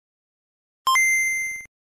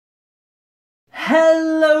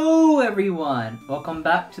Hello everyone! Welcome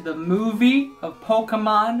back to the movie of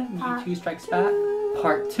Pokemon Mewtwo Strikes Back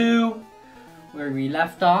Part 2, where we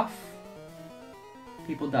left off.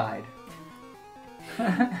 People died.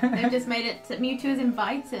 They've just made it to, Mewtwo has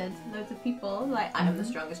invited loads of people, like, I am the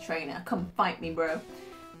strongest trainer, come fight me bro.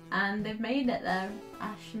 And they've made it there,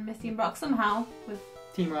 Ash and Misty and Brock somehow, with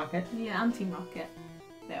Team Rocket. Yeah, and Team Rocket.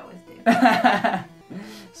 They always do.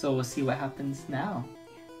 So we'll see what happens now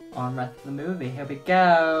on the rest of the movie. Here we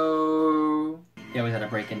go! They always had to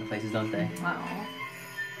break into places, don't they? Wow.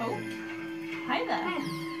 Oh. Hi there.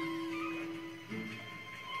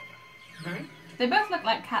 Hi. They both look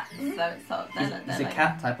like cats, so it's sort of... He's a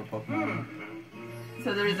cat type of Pokemon.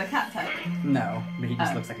 So there is a cat type? No, but he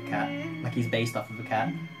just looks like a cat. Like he's based off of a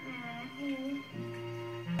cat.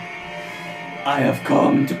 I have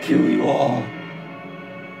come to kill you all.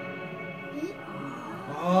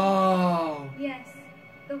 Oh. Yes,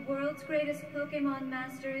 the world's greatest Pokemon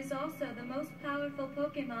master is also the most powerful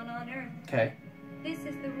Pokemon on Earth. Okay. This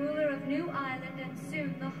is the ruler of New Island and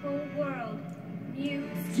soon the whole world. Mew.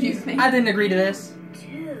 Excuse me. I didn't agree to this. A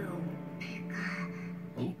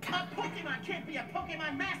Pokemon can't be a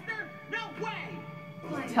Pokemon master? No way!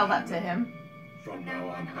 Tell that to him. From now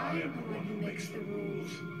on, I am the one who makes the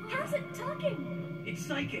rules. How's it talking? It's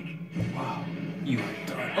psychic. Wow. You are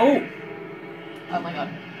done. Oh! Oh my god.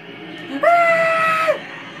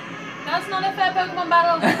 That's not a fair Pokemon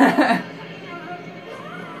battle!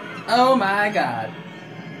 Oh my god.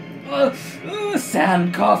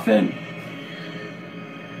 Sand coffin.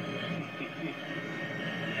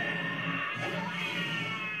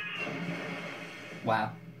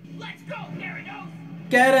 Wow. Let's go, Gyarados!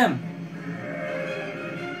 Get him!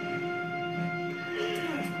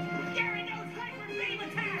 Gyarados Hyper Beam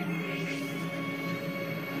Attack!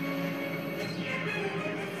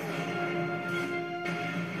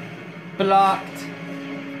 Blocked.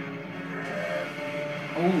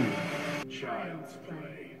 Oh. Child's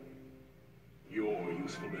play. Your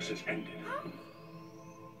usefulness is ended.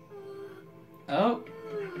 Oh.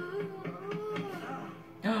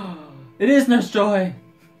 It is Nurse Joy.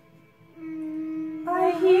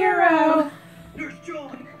 My hero! Nurse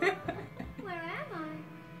Joy! Where am I?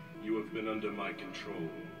 You have been under my control.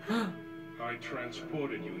 I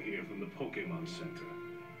transported you here from the Pokemon Center.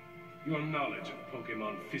 Your knowledge of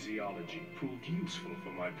Pokemon physiology proved useful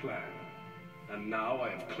for my plan. And now I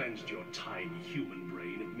have cleansed your tiny human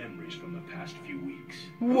brain of memories from the past few weeks.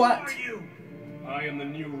 What? Who are you? I am the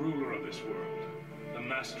new ruler of this world, the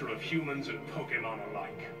master of humans and Pokemon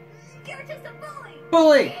alike. You're just a bully!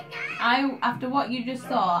 Bully! After what you just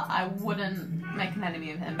saw, I wouldn't make an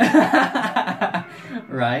enemy of him.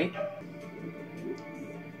 Right?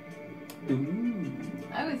 Ooh.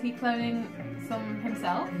 Oh, is he cloning some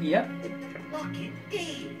himself? Yep. Look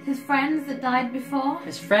indeed! His friends that died before?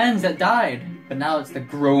 His friends that died, but now it's the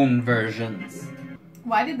grown versions.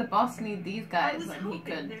 Why did the boss need these guys when he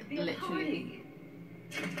could literally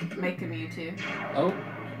make a Mewtwo? Oh.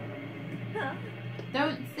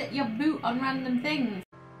 Don't sit your boot on random things.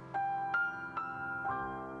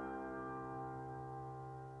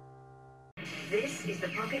 This is the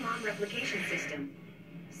Pokemon replication system.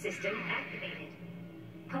 System activated.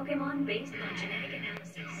 Pokemon based on genetic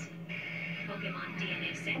analysis. Pokemon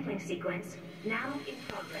DNA sampling sequence now in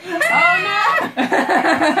progress. Oh no!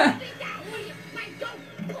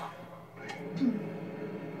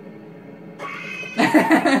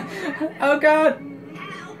 Oh god!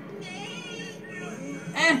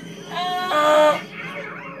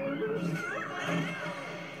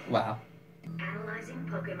 Wow. Analyzing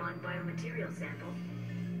Pokemon biomaterial sample.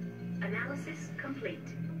 Analysis complete.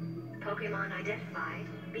 Pokemon identified.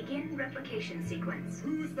 Begin replication sequence.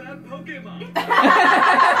 Who's that Pokemon?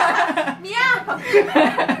 Meow!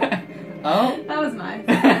 Oh? That was nice.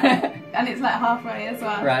 And it's like halfway as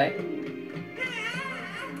well. Right.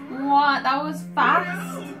 What? That was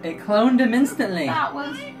fast. It cloned him instantly. That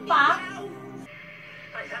was fast.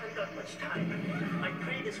 I haven't got much time. I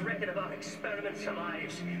pray this record of our experiments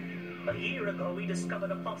survives. A year ago, we discovered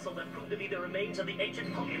a fossil that proved to be the remains of the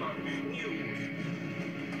ancient Pokemon, Mew.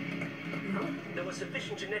 There was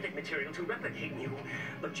sufficient genetic material to replicate Mew,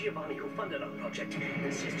 but Giovanni, who funded our project,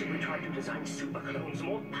 insisted we try to design super clones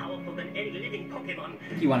more powerful than any living Pokemon.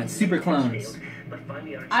 He wanted super clones. But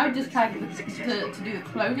finally, our I would just try to do the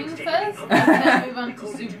cloning first, and then move on to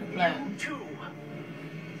super clone.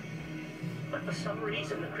 But for some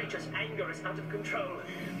reason, the creature's anger is out of control.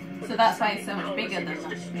 So that's why it's so much bigger than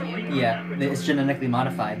Mew. Yeah, it's genetically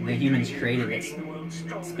modified. The humans created it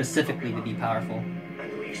specifically to be powerful.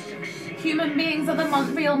 Human beings are the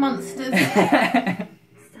real monsters.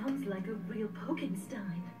 Sounds like a real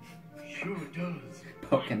Pokenstein. sure does.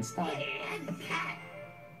 Pokken style.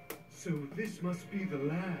 So this must be the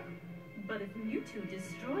lab. But if Mewtwo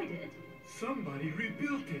destroyed it, Somebody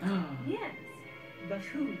rebuilt it. yes. But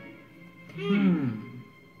who?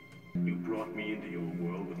 You brought me into your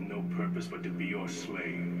world with no purpose but to be your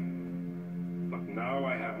slave. But now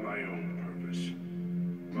I have my own purpose.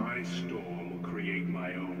 My storm will create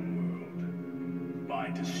my own world by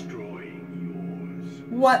destroying yours.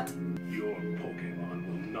 What? Your Pokemon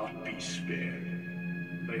will not be spared.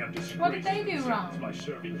 They have What did disgraced they do themselves wrong? by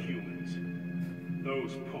serving humans.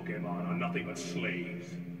 Those Pokemon are nothing but slaves.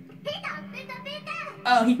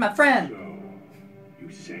 Oh, he's my friend. So,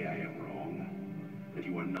 you say I am wrong? That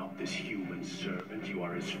you are not this human servant, you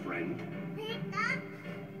are his friend?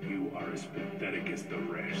 You are as pathetic as the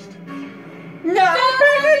rest. No,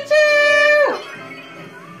 Pikachu!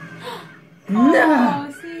 No.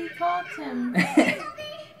 Oh, see, he caught him.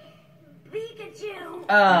 Pikachu!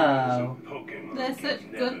 Oh. Pokemon They're can such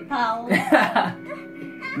never good be pals.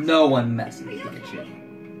 No one messes with Pikachu.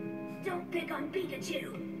 Don't pick on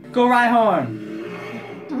Pikachu. Go Rhyhorn!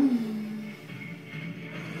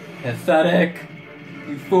 Pathetic.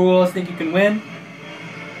 You fools think you can win?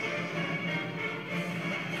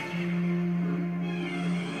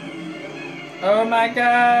 Oh my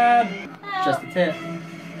god! Just a tip.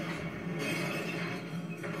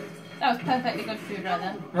 That was perfectly good food right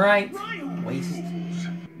there. Right. Waste.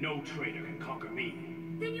 No traitor can conquer me.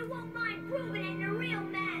 Then you won't mind proving it in a real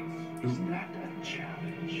match. Is that a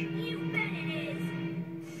challenge? You bet it is.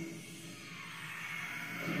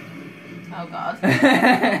 Oh god.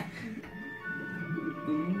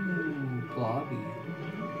 Ooh, Blobby.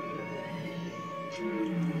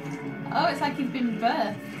 Oh, it's like he's been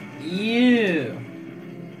birthed. Ew.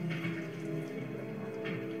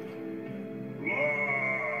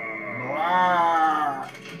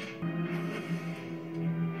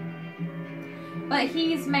 But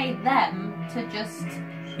he's made them to just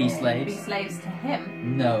Be be slaves? slaves to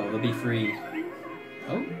him. No, they'll be free.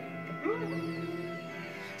 Oh.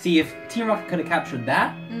 See, if Team Rocket could have captured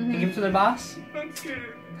that and given it to their boss I'm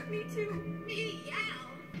scared. Me too. Me, ow.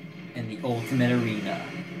 in the ultimate arena.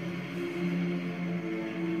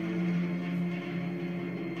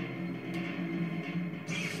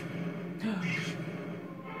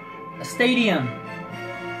 A stadium.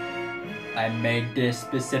 I made this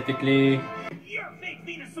specifically. Your fake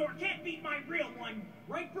Venusaur can't beat my real one.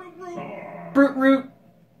 Right, Brute Root? Brute Root.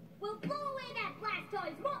 We'll blow away that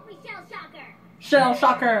Blastoise, won't we, Shell Shocker? Shell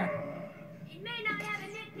Shocker. It may not have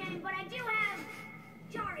a nickname, but I do have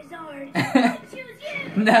Charizard. I choose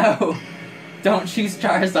you. No. Don't choose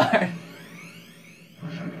Charizard.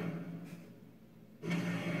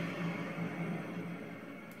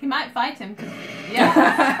 He might fight him, cause,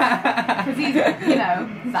 yeah. Because he's, you know,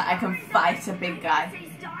 he's like, I can fight a big guy. Say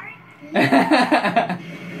start.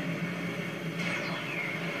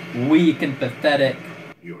 Weak and pathetic.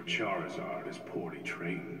 Your Charizard is poorly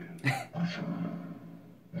trained.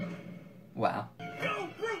 Wow. Go,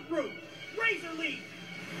 Brute Root! Razor Leaf!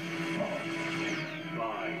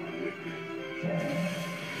 Fine witness.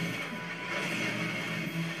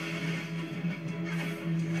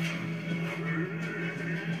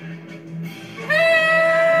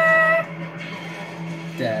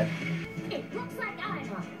 Dead. It looks like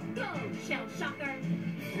I'm up. Go, Shell Shocker.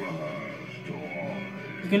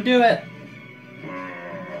 You can do it.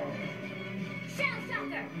 Shell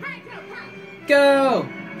Shocker. Hydro Pump. Go.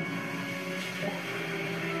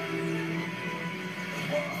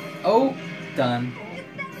 Oh, done. You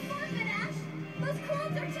better forfeit, Ash. Those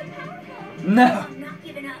clones are too powerful. No. I'm not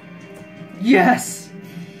giving up. Yes.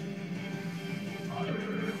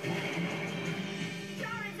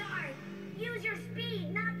 Charizard, use your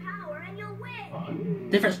speed, not power, and you'll win.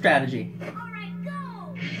 Different strategy. All right,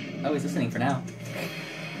 go. Oh, he's listening for now.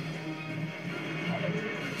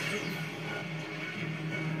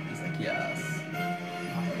 He's like, yes.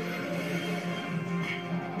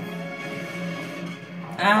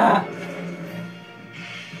 Ah!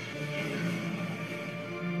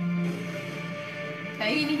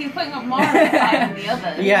 Okay, he's putting up more of a fight than the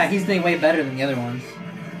others. Yeah, he's doing way better than the other ones.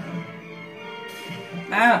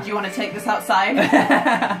 Ah! Do you want to take this outside?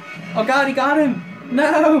 Oh god, he got him!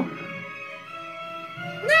 No!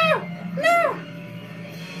 No! No!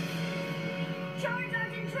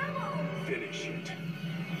 Charizard's in trouble. Finish it.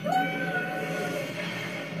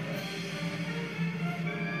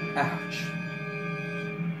 Ouch.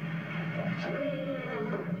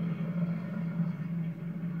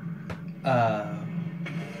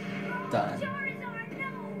 Done. Charizard,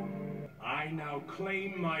 no. I now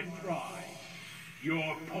claim my pride.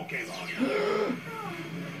 Your Pokemon.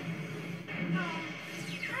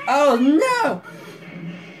 Oh no!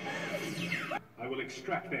 I will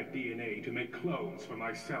extract their DNA to make clones for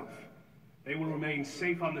myself. They will remain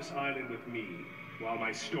safe on this island with me while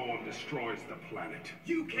my storm destroys the planet.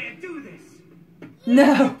 You can't do this!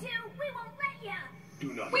 No! We won't let ya!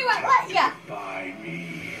 Do not We won't let ya! by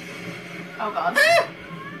me. Oh god.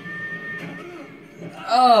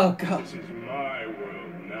 Oh god. This is my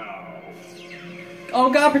world now. Oh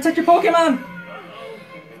god, protect your Pokemon!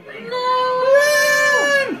 No!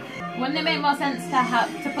 Run! Wouldn't it make more sense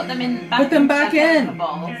to put them in back? Put them back in. The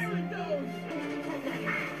balls?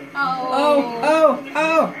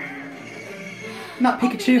 Oh! Not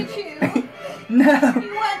Pikachu. Pikachu. No!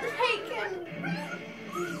 You weren't taken.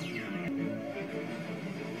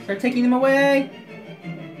 They're taking them away.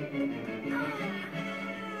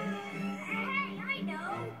 Hey, I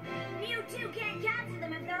know! Mewtwo can't capture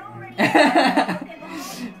them if they're already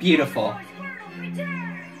Beautiful.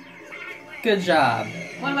 Good job.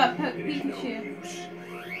 What about Pikachu?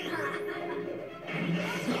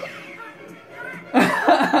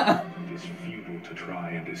 It is futile to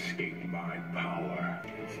try and escape my power.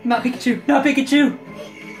 Not Pikachu! Not Pikachu!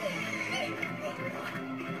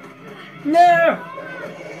 No!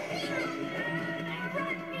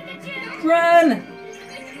 Run!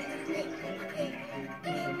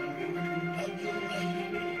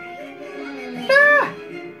 Ah!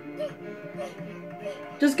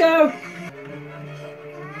 Just go!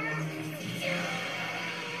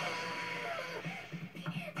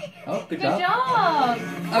 Oh, good Good job. job.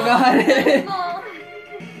 Oh god! More.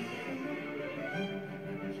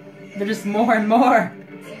 They're just more and more.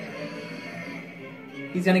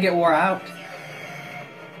 He's gonna get wore out.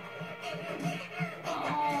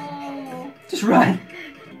 Oh. Just run!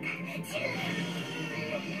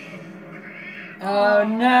 Oh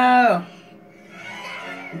no!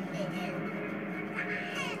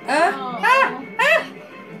 Ah! Oh. Ah! Ah!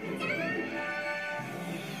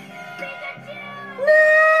 No!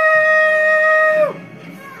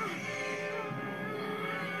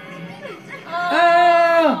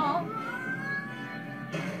 Oh!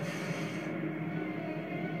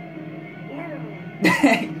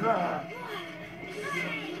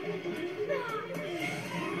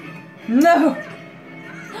 No!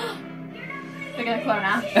 They're gonna clone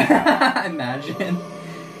Ash. Imagine.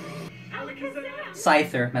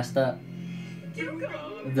 Scyther messed up.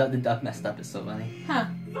 The duck messed up is so funny. Huh.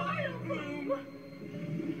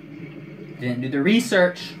 Didn't do the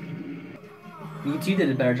research. Mewtwo did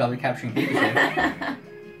a better job of capturing Pikachu.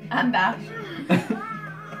 And Ash.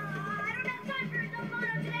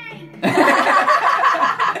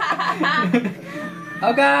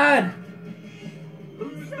 Oh god!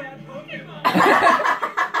 Who's that Pokemon?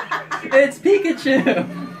 It's Pikachu!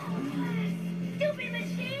 Stupid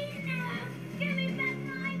machine! Give me back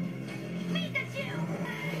my Pikachu!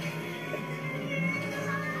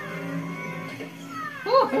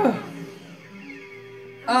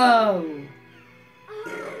 Oh!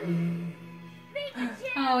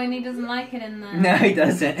 Oh, and he doesn't like it in there. No, he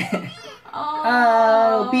doesn't. Oh,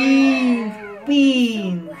 Oh, Bean!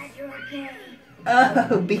 Bean! Glad you're okay.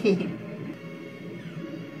 Oh, Bean!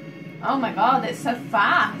 Oh my god, it's so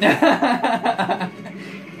fast.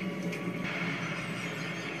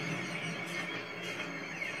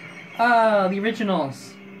 Oh, the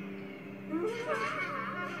originals.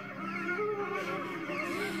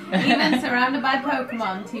 Even surrounded by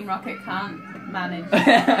Pokemon, Team Rocket can't manage.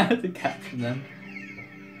 To capture them.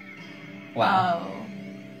 Wow.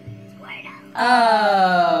 Oh.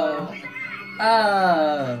 Oh.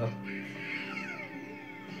 Oh.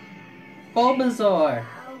 Bulbasaur.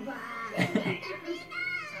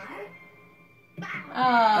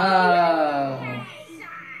 Oh.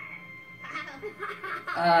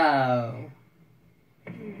 Oh.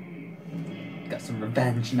 Got some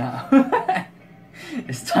revenge now.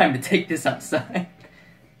 It's time to take this outside.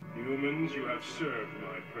 Humans, you have served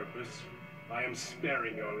my purpose. I am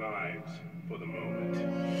sparing your lives for the moment.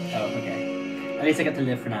 Oh, okay. At least I get to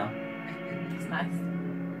live for now. It's nice.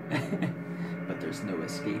 But there's no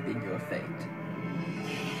escaping your fate.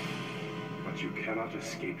 But you cannot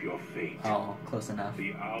escape your fate. Oh, close enough.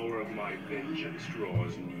 The hour of my vengeance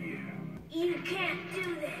draws near. You can't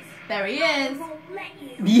do this. There he is. I won't let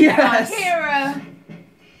you. Yes! Our hero.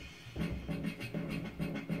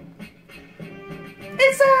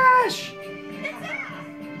 It's Ash!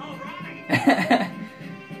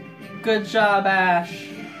 Good job, Ash.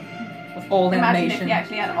 With all Imagine if animation. he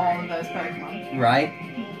actually had all of those Pokemon. Right?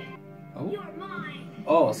 Oh. You're mine.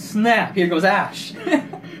 Oh, snap! Here goes Ash.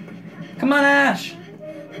 Come on, Ash!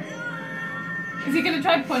 Is he gonna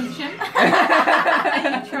try to punch him? He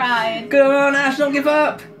tried. Come on, Ash! Don't give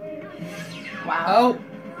up! Wow. Oh.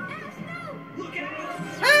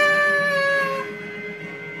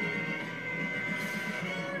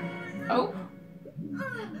 Oh.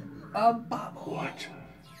 A bubble. What?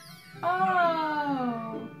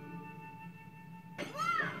 Oh.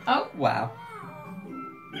 Oh. Wow.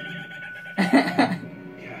 Can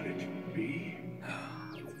it be?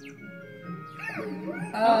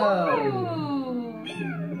 Oh.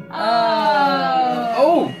 Oh.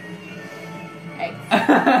 Oh.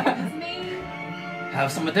 Excuse me.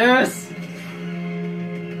 Have some of this.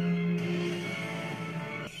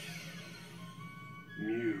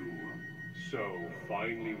 Mew. So,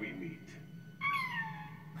 finally we meet.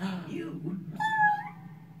 You?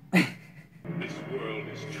 This world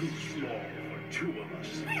is too small for two of us.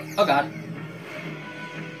 Oh god.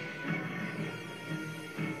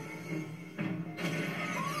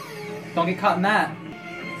 Don't get caught in that.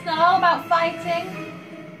 It's not all about fighting.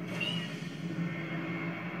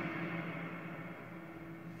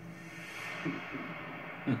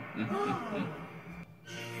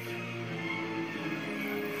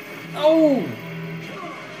 Oh!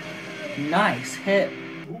 Nice hit.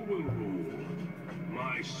 Who will rule?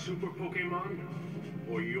 My super Pokemon?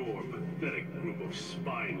 Or your pathetic group of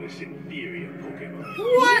spineless, inferior Pokemon?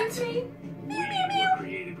 What? We were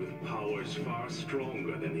created with powers far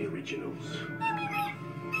stronger than the originals.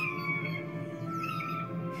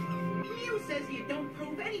 Mew says you don't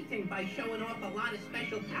prove anything by showing off a lot of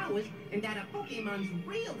special powers, and that a Pokemon's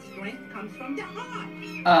real strength comes from the heart.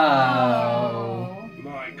 Oh.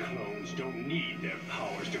 My clones don't need their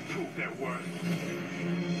powers to prove their worth.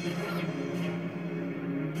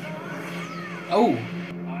 Oh.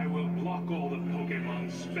 I will block all the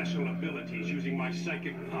Pokemon's special abilities using my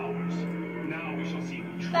psychic powers. Now we shall see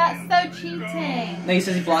who That's triumphs. so cheating. No, he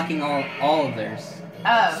says he's blocking all of theirs.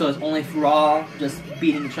 Oh. So it's only raw, just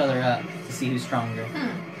beating each other up to see who's stronger.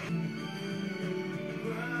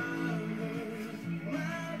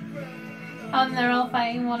 Oh, and they're all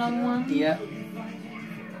fighting one-on-one? Yep.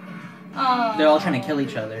 Oh. They're all trying to kill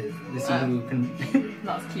each other to see who can.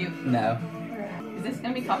 That's cute. No. Is this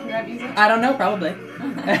gonna be copyright music? I don't know, probably.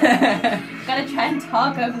 Gotta try and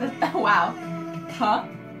talk over this. Oh, wow. Huh?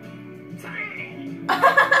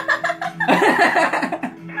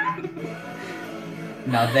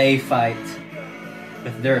 Now they fight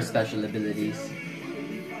with their special abilities.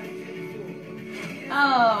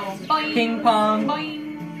 Oh, boing. Ping pong.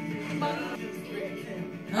 Boing. Boing.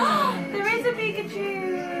 There is a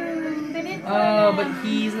Pikachu. They didn't put Oh, it but in.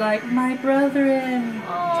 he's like my brethren.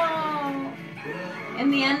 Oh. In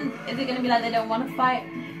the end, is it gonna be like they don't want to fight?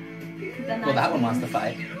 Well, that one wants to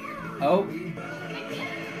fight. Oh.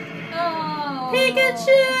 Oh.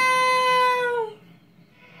 Pikachu!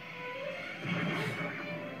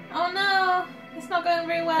 Oh no, it's not going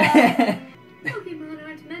very well. Pokemon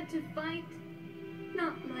aren't meant to fight.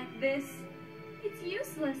 Not like this. It's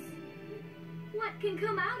useless. What can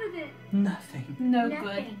come out of it? Nothing. No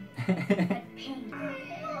good. Nothing but pain.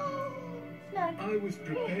 I was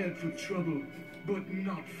prepared for trouble, but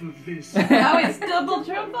not for this. Now it's double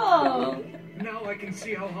trouble. Now I can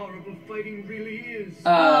see how horrible fighting really is.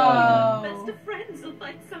 Oh. Best of friends will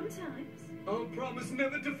fight sometimes. I'll promise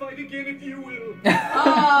never to fight again if you will.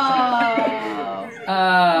 Oh. What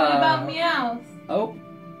about Meowth? Oh.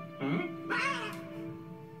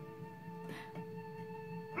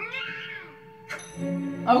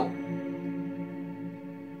 Oh.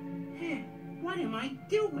 What am I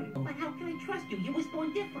doing? But how can I trust you? You was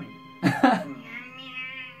born different. I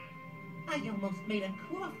almost made a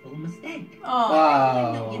awful mistake. Oh.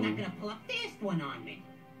 I know you're not gonna pull a fast one on me.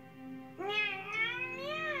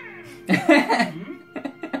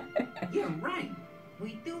 You're right.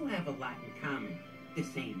 We do have a lot in common. The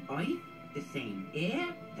same bite, the same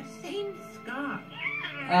air, the same scar.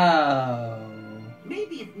 Oh.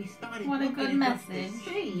 Maybe if we started What a looking good at what's message. the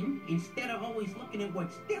same instead of always looking at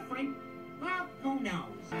what's different, well, who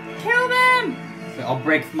knows? Kill them! So I'll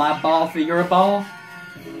break my ball for your ball.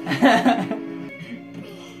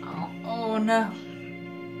 Oh no.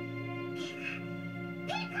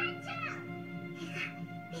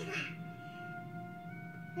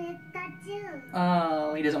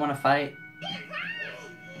 Oh, he doesn't want to fight.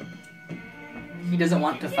 He doesn't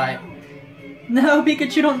want to fight. No,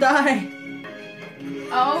 Pikachu, don't die!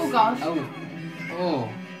 Oh gosh. Oh. Oh.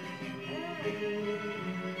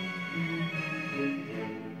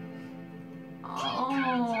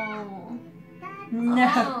 Oh.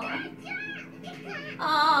 No.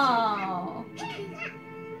 Oh.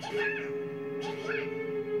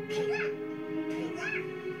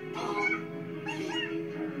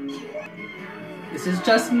 This is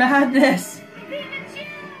just madness!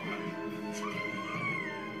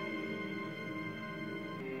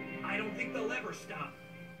 I don't think they'll ever stop.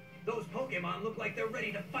 Those Pokemon look like they're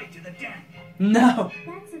ready to fight to the death. No.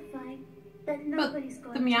 That's a fight that But nobody's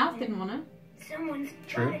going the to Meowth win. didn't want it. Someone's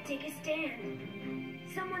True. gotta take a stand.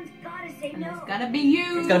 Someone's gotta say And no. it's gotta be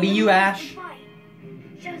you. It's gotta be you, Ash. Fight.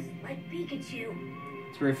 Just like Pikachu.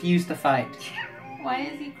 To refuse to fight. Why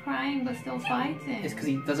is he crying but still fighting? It's because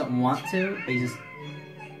he doesn't want to, but he just...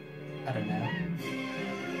 I don't know.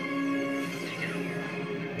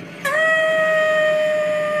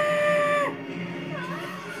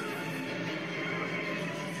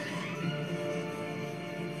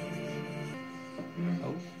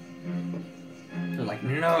 Oh. They're like,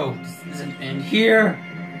 no, this doesn't end here.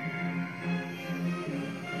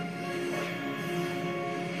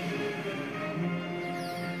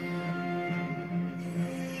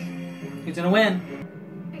 Who's gonna win?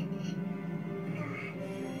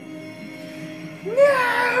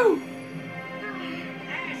 No!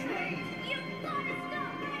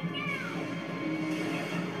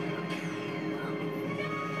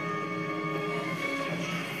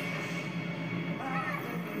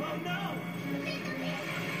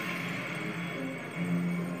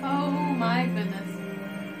 Oh my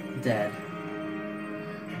goodness. Dead.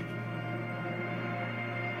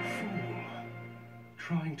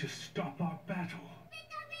 Trying to stop our battle.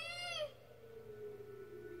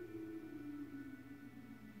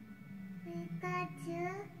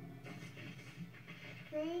 Pikachu.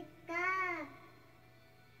 Pikachu.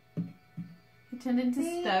 He turned into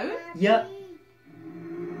stone? Yep.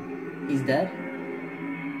 He's dead.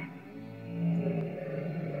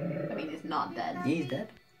 I mean, he's not dead. Yeah, he's dead.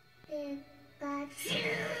 Pikachu.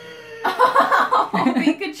 Oh,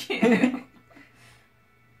 Pikachu.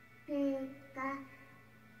 Pikachu.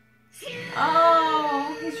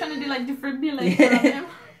 Oh, he's trying to do like defibrillator Yeah. on him.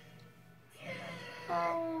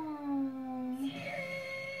 Oh.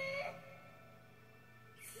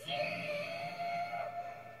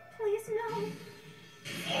 Please no.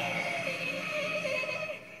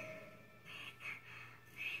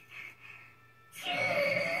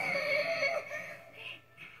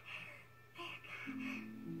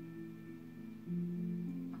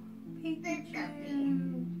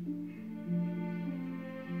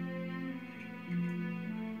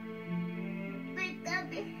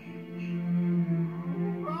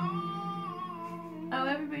 Oh,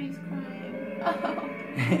 everybody's crying. Oh.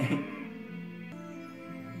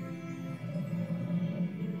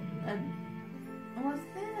 What's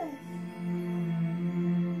this?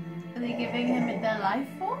 Are they giving him their life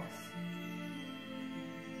force?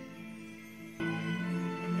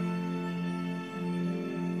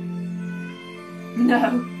 No.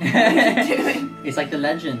 What are you doing? It's like the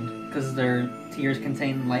legend, because their tears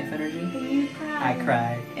contain life energy. You cried. I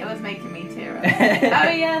cried. It was making me tear up. Oh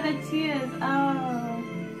yeah, the tears. Oh.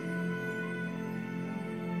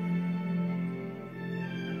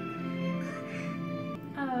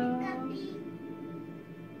 Oh.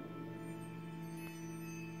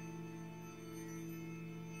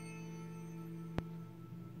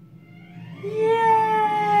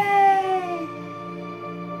 Yay!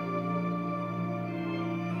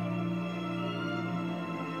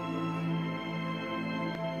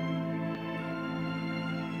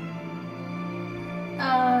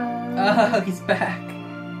 Oh, he's back.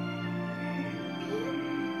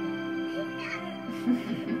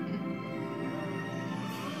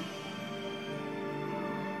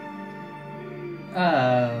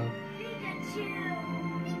 Oh.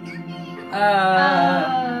 Oh.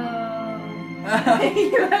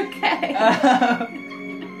 You okay?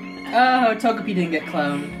 Oh, Togepi didn't get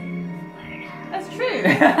cloned. That's true.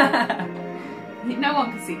 No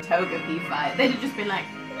one could see Togepi fight. They'd have just been like.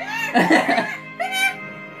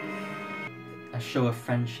 A show of The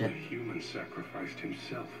friendship. human sacrificed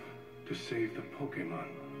himself to save the Pokémon.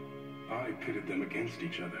 I pitted them against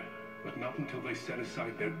each other, but not until they set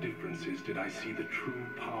aside their differences did I see the true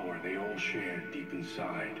power they all shared deep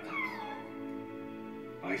inside.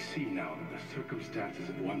 I see now that the circumstances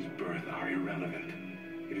of one's birth are irrelevant.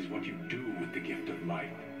 It is what you do with the gift of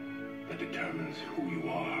life that determines who you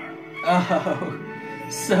are. Oh,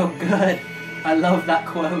 so good. I love that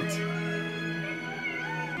quote.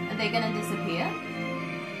 Are they gonna disappear?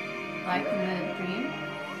 Like in the dream?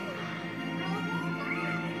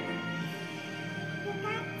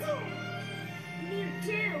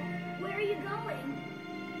 Mewtwo, where are you going?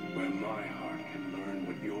 Where my heart can learn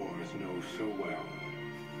what yours knows so well.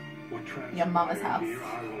 What Your mama's transpired house. here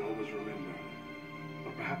I will always remember.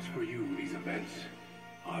 But perhaps for you, these events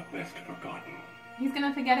are best forgotten. He's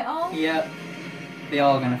gonna forget it all? Yep. They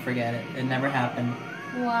all gonna forget it. It never happened.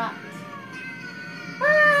 What?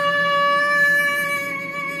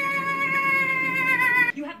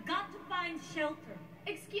 You have got to find shelter.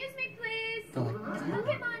 Excuse Excuse me, please. They're like,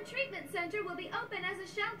 Pokemon Treatment Center will be open as a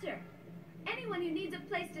shelter. Anyone who needs a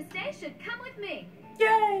place to stay should come with me.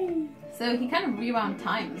 yay! So he kind of rewound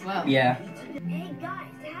time as well. Yeah. Hey guys,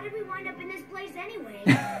 how did we wind up in this place anyway?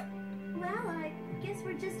 Well, I guess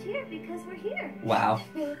we're just here because we're here. Wow.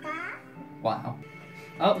 Wow.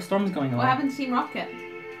 Oh, the storm's going away. What happened to Team Rocket?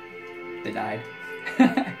 They died.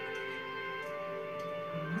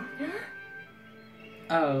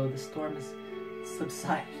 Oh, the storm has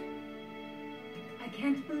subsided. I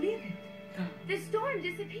can't believe it. The storm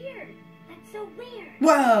disappeared. That's so weird.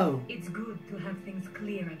 Whoa! It's good to have things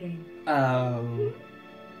clear again. Oh.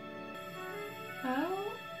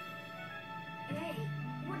 Oh? Hey,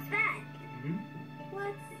 what's that?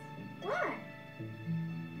 What?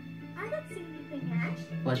 I don't see anything, Ash.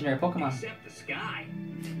 Legendary Pokemon. Except the sky.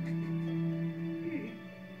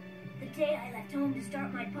 The day I left home to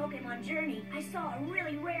start my Pokemon journey, I saw a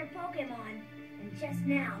really rare Pokemon. And just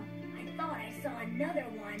now, I thought I saw another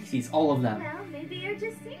one. He sees all of them. Well, maybe you're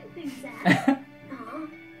just seeing things, Ash. Huh?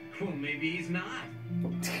 Well, maybe he's not.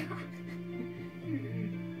 Well,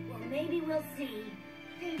 maybe we'll see.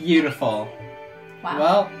 Beautiful. Wow.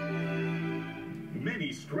 Well,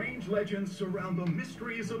 Many strange legends surround the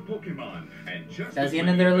mysteries of Pokemon, and just that's as the end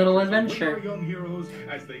of many their little adventures await adventure. our young heroes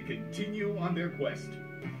as they continue on their quest.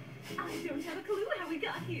 I don't have a clue how we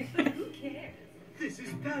got here, but who cares? This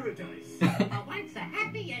is paradise. Oh, it's a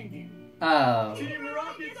happy ending. Oh. Team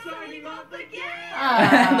Rocket signing off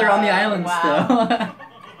again. They're on the island wow. still. You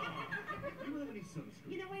have any sunscreen?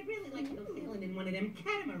 You know, I'd really like to go sailing in one of them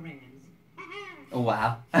catamarans.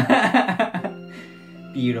 Wow.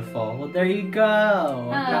 Beautiful. Well, there you go.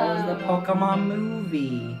 That was the Pokemon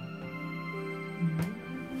movie.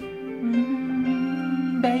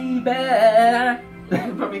 Baby.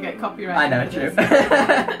 We'll probably get copyrighted. I know, for true.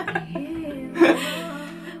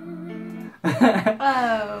 this.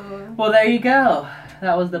 Oh. Well, there you go.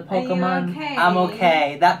 That was the Pokemon. okay? I'm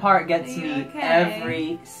okay. That part gets Are you me okay?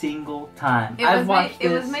 every single time. It I've was watched it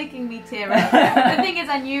this. was making me tear up. The thing is,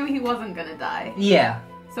 I knew he wasn't gonna die, Yeah.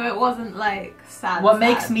 so it wasn't like sad. What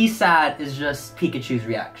makes me sad is just Pikachu's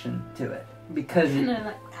reaction to it, because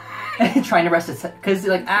like, trying to resuscitate. Because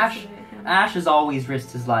like Ash resuscitate him. has always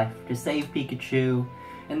risked his life to save Pikachu.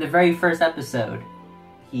 In the very first episode,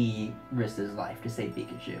 he risked his life to save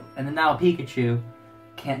Pikachu, and then now Pikachu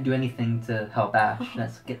can't do anything to help Ash.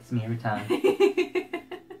 That gets me every time.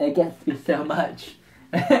 It gets me so much.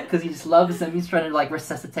 Because he just loves him. He's trying to like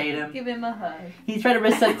resuscitate him. Give him a hug. He's trying to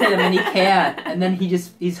resuscitate him and he can't. And then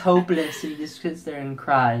he's hopeless and he just sits there and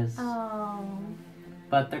cries. Oh.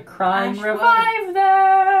 But the crying Ash revived them.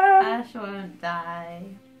 Ash won't die.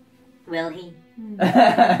 Will he?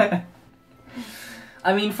 I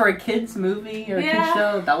mean, for a kids movie or a Yeah. kids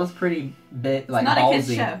show, that was pretty big, like not a ballsy.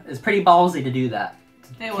 kids show. It's pretty ballsy to do that.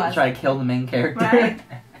 It was. Try to kill the main character. Right.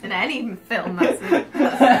 In any film, that's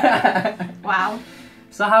wow.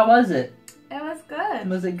 So how was it? It was good.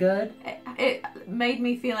 Was it good? It made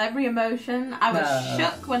me feel every emotion. I was No.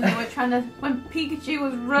 shook when they were when Pikachu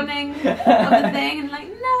was running on the thing and like,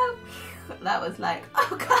 no. That was like,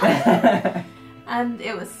 oh god. And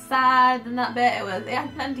it was sad and that bit. It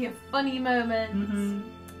had plenty of funny moments.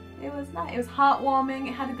 Mm-hmm. It was nice. It was heartwarming.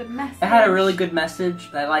 It had a good message. It had a really good message.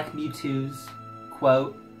 I like Mewtwo's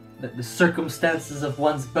quote that the circumstances of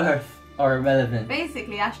one's birth are irrelevant.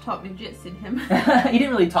 Basically, Ash taught ninjutsu him. He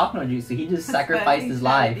didn't really talk no jutsu. He just sacrificed his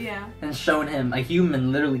life Yeah. and shown him a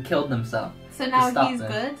human literally killed himself. So now stop he's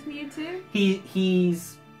them. good, Mewtwo? He's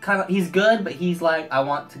he's good, but he's like, I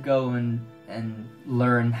want to go and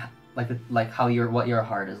learn like how what your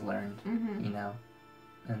heart has learned, Mm-hmm. you know.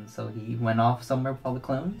 And so he went off somewhere with all the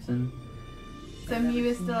clones and. So Mew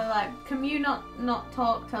is still alive. Can Mew not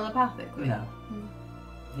talk telepathically? No.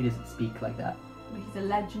 He doesn't speak like that. He's a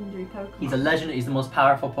legendary Pokemon. He's a legend. He's the most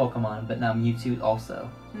powerful Pokemon, but now Mewtwo is also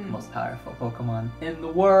the Hmm. most powerful Pokemon in the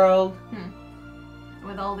world.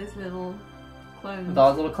 With all these little clones. With all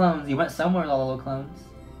his little clones. He went somewhere with all the little clones.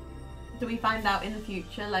 Do we find out in the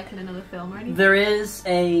future, like in another film or anything? There is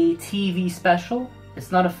a TV special.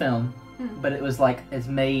 It's not a film, but it was like, it's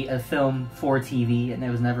made a film for TV and it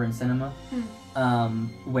was never in cinema.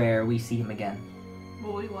 Where we see him again.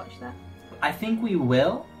 Will we watch that? I think we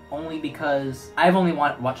will, only because I've only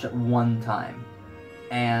watched it one time,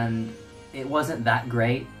 and it wasn't that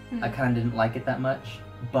great. I kind of didn't like it that much,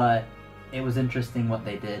 but it was interesting what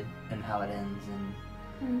they did and how it ends,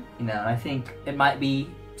 and you know, I think it might be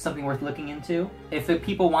something worth looking into. If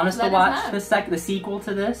people want us to watch the sequel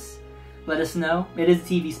to this, let us know. It is a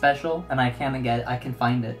TV special, and I can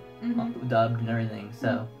find it dubbed and everything.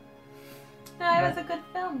 So No, it was a good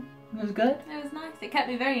film. It was good? It was nice. It kept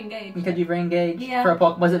me very engaged. It kept you very engaged? Yeah. For a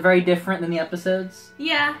Pokemon, was it very different than the episodes?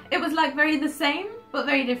 Yeah, it was like very the same, but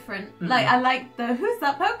very different. Like, I like the, who's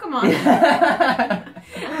that Pokemon?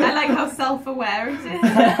 I like how self-aware it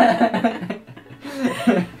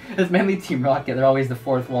is. It's mainly Team Rocket. They're always the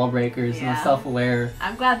fourth wall breakers and the self-aware.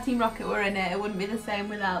 I'm glad Team Rocket were in it. It wouldn't be the same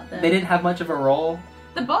without them. They didn't have much of a role.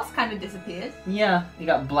 The boss kind of disappeared. Yeah, he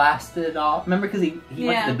got blasted off. Remember, because he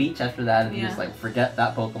went to the beach after that and he was like, forget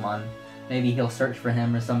that Pokemon. Maybe he'll search for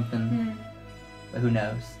him or something. But who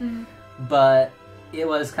knows. But it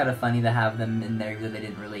was kind of funny to have them in there, even though they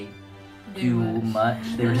didn't really do much.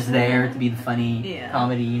 They were just there to be the funny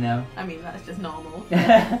comedy, you know? I mean, that's just normal.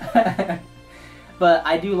 But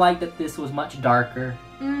I do like that this was much darker.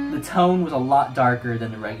 The tone was a lot darker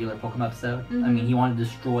than the regular Pokemon episode. I mean, he wanted to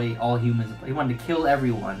destroy all humans. He wanted to kill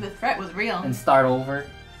everyone. The threat was real. And start over.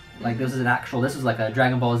 Like, this was this was like a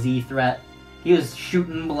Dragon Ball Z threat. He was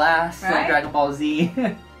shooting blasts like Dragon Ball Z.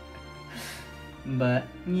 But,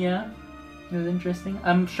 yeah, it was interesting.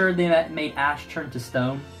 I'm sure they made Ash turn to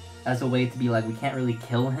stone as a way to be like, we can't really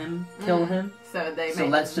kill him. So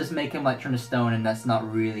let's just make him like turn to stone, and that's not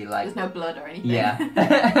really like... There's no blood or anything. Yeah.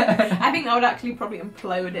 I think that would actually probably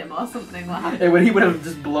implode him or something. What happened? He would have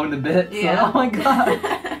just blown to bits. Yeah. Oh my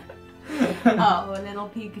god. Oh, a little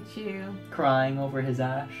Pikachu. Crying over his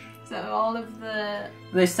Ash. So all of the...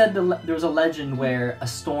 They said there was a legend where a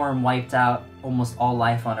storm wiped out almost all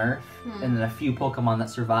life on Earth, and then a few Pokemon that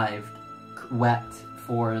survived wept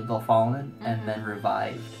for the fallen and then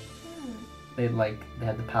revived. They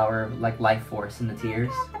had the power of like life force in the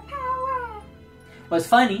tears. What's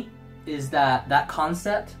funny is that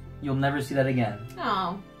concept, you'll never see that again.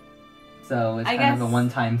 Oh. So it's kind of a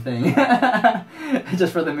one-time thing.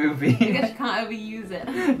 Just for the movie. I guess you can't overuse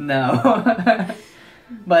it. No.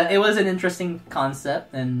 But it was an interesting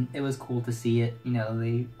concept, and it was cool to see it. You know,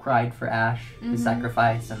 they cried for Ash, the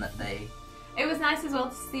sacrifice, and that they... It was nice as well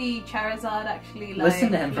to see Charizard actually like...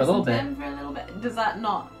 Listen to him for a little bit. Does that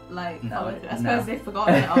not, like... No, I suppose they've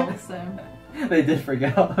forgotten it all, so... They did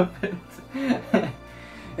forget all of it.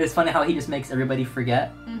 It's funny how he just makes everybody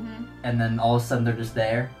forget, and then all of a sudden they're just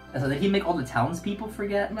there. And so did he make all the townspeople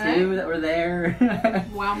forget, too, that were there?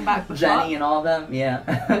 Wound back the Jenny clock. and all of them,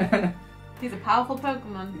 yeah. He's a powerful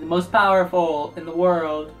Pokemon. The most powerful in the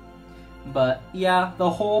world. But yeah, the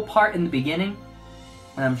whole part in the beginning,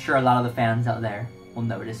 and I'm sure a lot of the fans out there will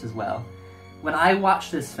notice as well. When I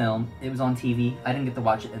watched this film, it was on TV. I didn't get to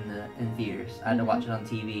watch it in theaters. I had to watch it on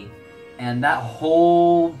TV. And that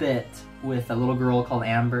whole bit with a little girl called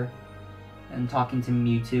Amber and talking to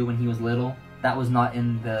Mewtwo when he was little, that was not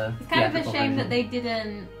in the It's kind of a theatrical shame version. that they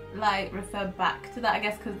didn't like refer back to that, I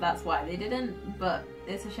guess, because that's why they didn't, but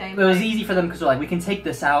it's a shame. It was easy for them because they're like, we can take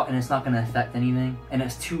this out and it's not going to affect anything, and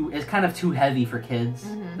it's kind of too heavy for kids.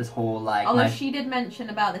 This whole like. Although she did mention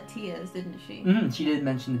about the tears, didn't she? She did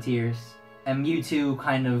mention the tears, and Mewtwo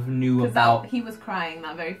kind of knew about. He was crying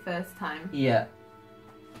that very first time. Yeah,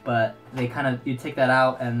 but they kind of you take that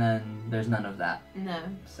out and then there's none of that. No.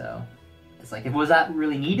 So. It's like, was that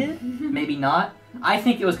really needed? Maybe not. I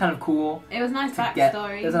think it was kind of cool. It was a nice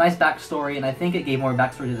backstory. It was a nice backstory, and I think it gave more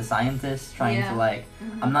backstory to the scientists trying to like,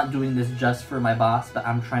 I'm not doing this just for my boss, but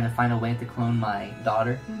I'm trying to find a way to clone my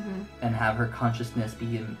daughter and have her consciousness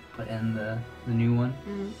be put in the new one.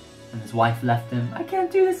 And his wife left him. I can't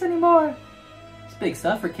do this anymore. It's big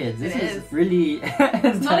stuff for kids. This is really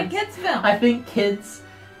It's not a kid's film. I think kids,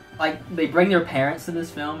 like, they bring their parents to this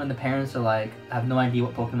film, and the parents are like, I have no idea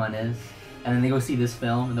what Pokemon is. And then they go see this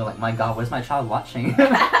film, and they're like, my god, what is my child watching?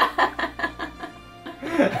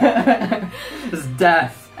 It's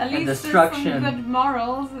death and destruction. There's some good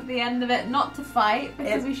morals at the end of it. Not to fight,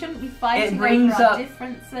 because we shouldn't be fighting over our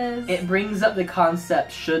differences. It brings up the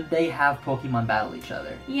concept, should they have Pokemon battle each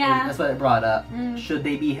other? Yeah. That's what it brought up. Should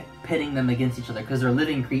they be pitting them against each other? Because they're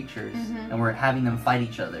living creatures, and we're having them fight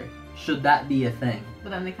each other. Should that be a thing? But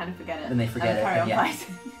then they kind of forget it. Then they forget it. Carry on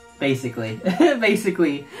fighting. Basically.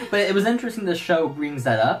 Basically. But it was interesting the show brings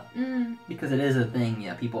that up. Because it is a thing,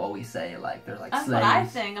 yeah, people always say, like, they're like That's slaves. what I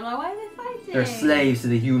think. I'm like, why are they fighting? They're slaves to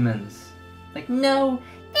the humans. Like, no,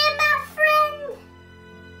 they're my friend!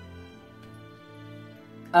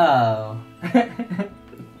 Oh.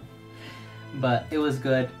 But it was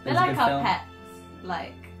good. They're like our pets,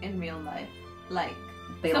 like, in real life. Like,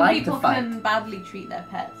 they some like people to fight. can badly treat their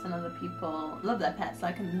pets, and other people love their pets,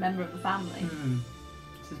 like a member of the family.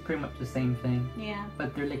 This is pretty much the same thing. Yeah.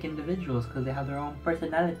 But they're like individuals because they have their own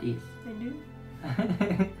personalities. They do.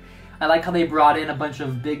 I like how they brought in a bunch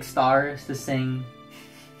of big stars to sing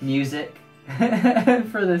music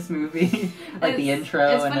for this movie. Like the intro.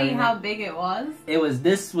 It's and funny everything. how big it was.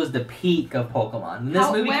 This was the peak of Pokemon. When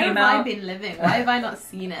this movie where came have out. I been living? Why have I not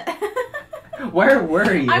seen it? Where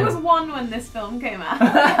were you? I was 1 when this film came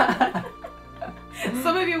out.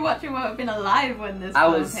 Some of you watching won't have been alive when this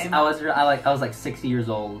film came out. I was like 60 years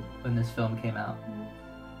old when this film came out.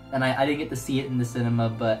 And I didn't get to see it in the cinema,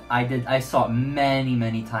 but I saw it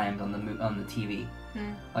many times on the TV.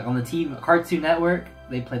 Like on the TV Cartoon Network,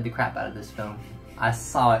 they played the crap out of this film. I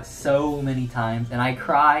saw it so many times, and I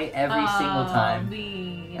cry every single time.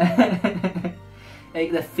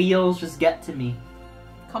 Like, the feels just get to me.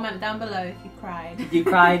 Comment down below if you cried. Did you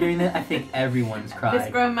cry during it? I think everyone's cried. This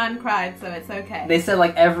grown man cried, so it's okay. They said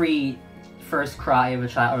like every first cry of a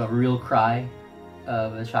child, or a real cry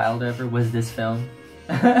of a child ever, was this film.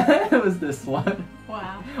 It was this one.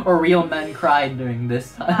 Wow. Or real men cried during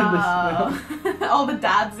this time. This film. All the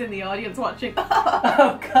dads in the audience watching.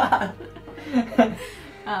 Oh god.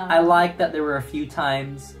 I like that there were a few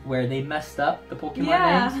times where they messed up the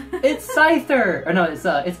Pokemon names. It's Scyther! Or no, it's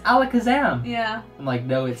Alakazam! Yeah. I'm like,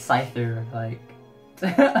 no, it's Scyther. Like...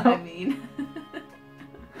 I mean...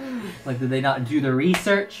 Like, did they not do the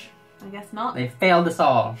research? I guess not. They failed us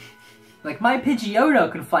all. Like, my Pidgeotto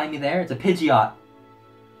can find me there. It's a Pidgeot.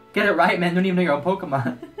 Get it right, man. Don't even know your own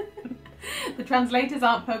Pokemon. The translators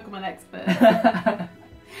aren't Pokemon experts.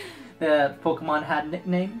 The Pokemon had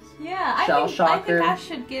nicknames. Yeah, I think Ash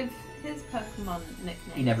should give his Pokemon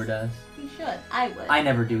nicknames. He never does. He should. I would. I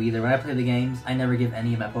never do either. When I play the games, I never give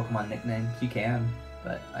any of my Pokemon nicknames. You can,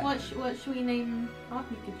 but what should we name our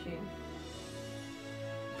Pikachu?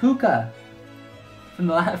 Puka. From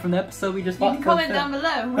the episode we just watched. You can comment down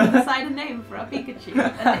below. We'll decide a name for our Pikachu.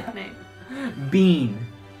 A nickname. Bean.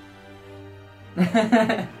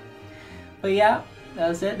 But yeah,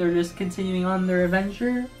 that's it. They're just continuing on their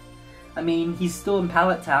adventure. I mean, he's still in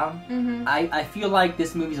Pallet Town. I feel like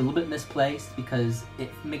this movie's a little bit misplaced because it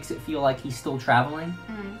makes it feel like he's still traveling.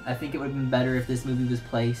 I think it would have been better if this movie was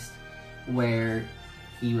placed where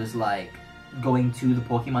he was like going to the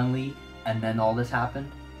Pokemon League and then all this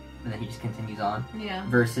happened. And then he just continues on. Yeah.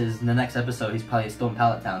 Versus in the next episode, he's probably still in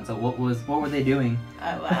Pallet Town. So what were they doing?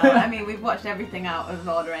 Oh well, I mean, we've watched everything out of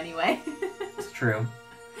order anyway. It's true.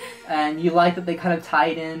 And you like that they kind of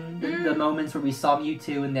tied in the moments where we saw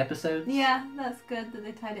Mewtwo in the episodes? Yeah, that's good that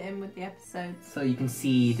they tied it in with the episodes. So you can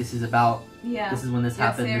see this is about, this is when this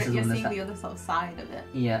happened, this is when this happened. You're seeing the other sort of side of it.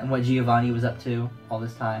 Yeah, and what Giovanni was up to all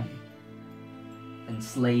this time.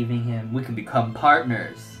 Enslaving him. We can become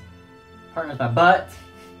partners. Partners by butt.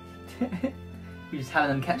 You're just having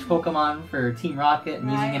them catch Pokemon for Team Rocket and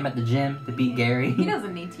using him at the gym to beat Gary. He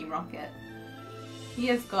doesn't need Team Rocket. He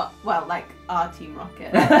has got, well, like our Team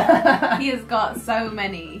Rocket. He has got so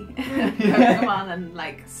many Pokemon and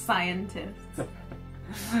like scientists.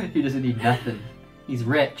 He doesn't need nothing. He's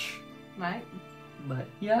rich. Right. But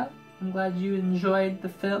yeah, I'm glad you enjoyed the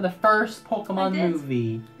first Pokemon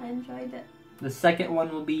movie. I enjoyed it. The second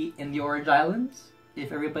one will be in the Orange Islands.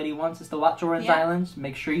 If everybody wants us to watch Orange Islands,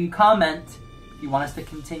 make sure you comment if you want us to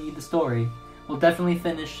continue the story. We'll definitely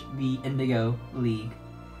finish the Indigo League.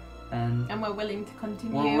 And we're willing to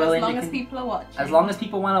continue as long as people are watching. As long as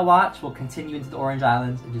people want to watch, we'll continue into the Orange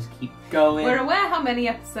Islands and just keep going. We're aware how many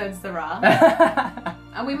episodes there are.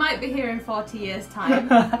 And we might be here in 40 years' time.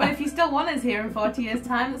 But if you still want us here in 40 years'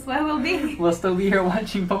 time, that's where we'll be. We'll still be here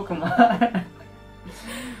watching Pokemon.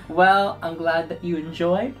 Well, I'm glad that you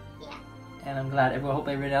enjoyed. And I'm glad hope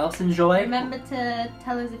everyone else enjoyed. Remember to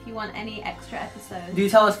tell us if you want any extra episodes. Do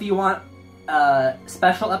tell us if you want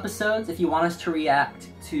special episodes, if you want us to react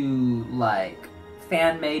to like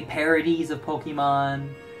fan-made parodies of Pokemon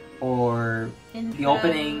or the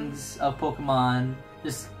openings of Pokemon.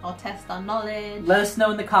 Or test our knowledge. Let us know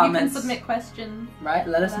in the comments. You can submit questions. Right?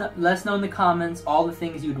 Let us know in the comments all the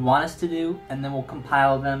things you'd want us to do, and then we'll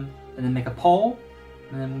compile them and then make a poll,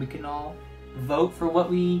 and then we can all vote for what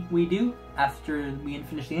we do after we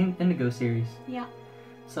finish the Indigo series. Yeah.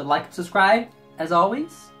 So like and subscribe, as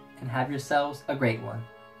always, and have yourselves a great one.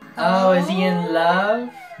 Oh, is he in love?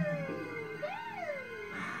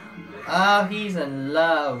 Oh, he's in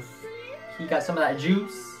love. He got some of that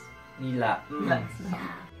juice. He's like,